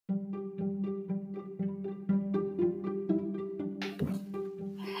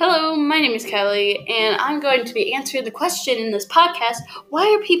Hello, my name is Kelly, and I'm going to be answering the question in this podcast, why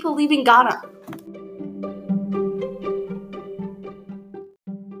are people leaving Ghana?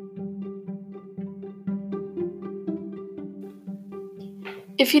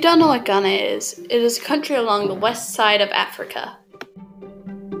 If you don't know what Ghana is, it is a country along the west side of Africa.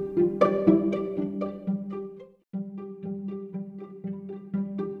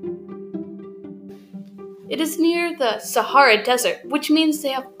 It is near the Sahara Desert, which means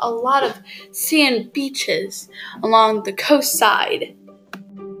they have a lot of sand beaches along the coast side.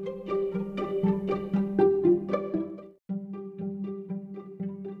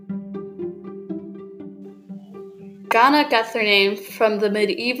 Ghana got their name from the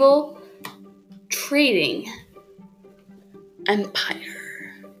medieval trading empire.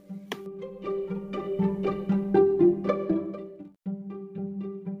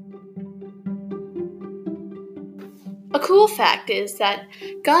 A cool fact is that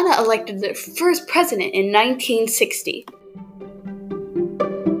Ghana elected their first president in 1960.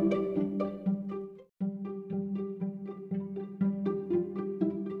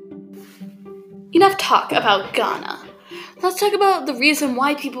 Enough talk about Ghana. Let's talk about the reason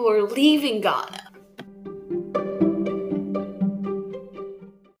why people are leaving Ghana.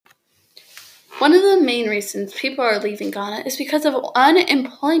 One of the main reasons people are leaving Ghana is because of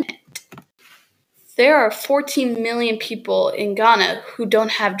unemployment. There are 14 million people in Ghana who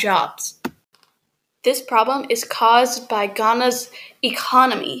don't have jobs. This problem is caused by Ghana's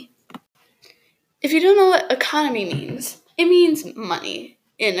economy. If you don't know what economy means, it means money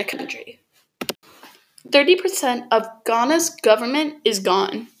in a country. 30% of Ghana's government is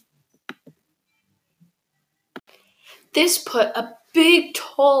gone. This put a big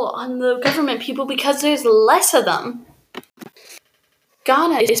toll on the government people because there's less of them.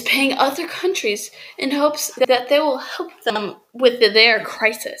 Ghana is paying other countries in hopes that they will help them with their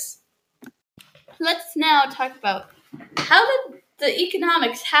crisis. Let's now talk about how did the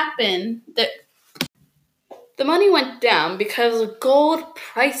economics happen that the money went down because of gold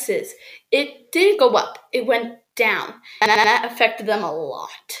prices. It didn't go up, it went down, and that affected them a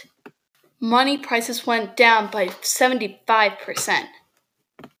lot. Money prices went down by 75%.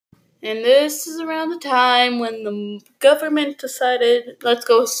 And this is around the time when the government decided, let's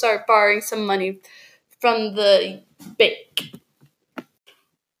go start borrowing some money from the bank.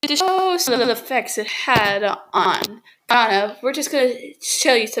 To show some of the effects it had on Ghana, we're just going to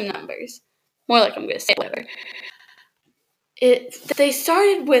show you some numbers. More like I'm going to say whatever. They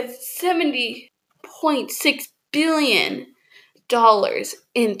started with $70.6 billion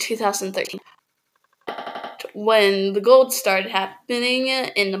in 2013. When the gold started happening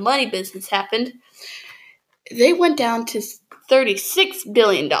and the money business happened, they went down to $36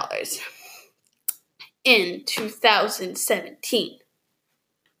 billion in 2017,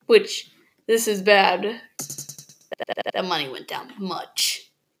 which this is bad. That money went down much.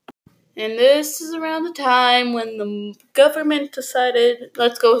 And this is around the time when the government decided,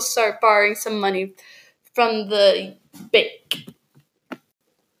 let's go start borrowing some money from the bank.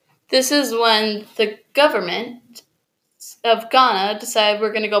 This is when the government of Ghana decided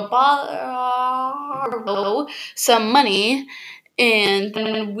we're going to go borrow some money, and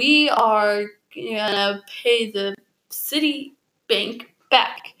then we are going to pay the city bank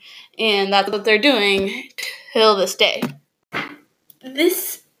back. And that's what they're doing till this day.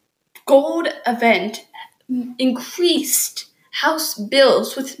 This gold event increased house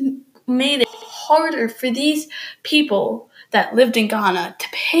bills, which made it harder for these people that lived in Ghana to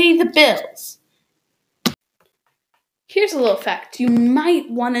pay the bills. Here's a little fact you might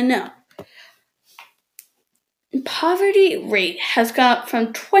want to know. Poverty rate has gone up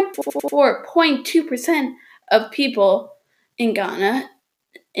from 24.2% of people in Ghana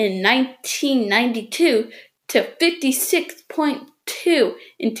in 1992 to 56.2%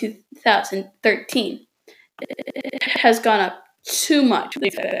 in 2013. It has gone up too much.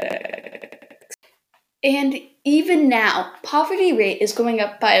 And even now, poverty rate is going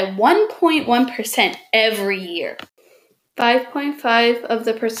up by 1.1% every year.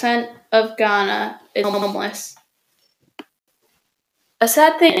 5.5% of Ghana is homeless. A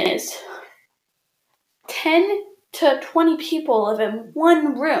sad thing is, 10 to 20 people live in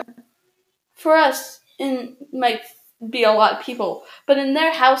one room. For us, it might be a lot of people, but in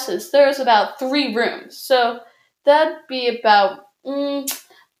their houses, there's about 3 rooms. So that'd be about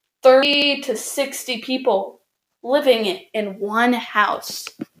 30 to 60 people living in one house.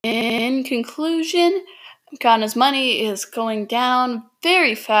 In conclusion, Ghana's money is going down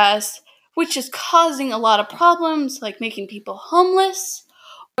very fast, which is causing a lot of problems like making people homeless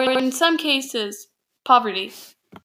or in some cases, poverty.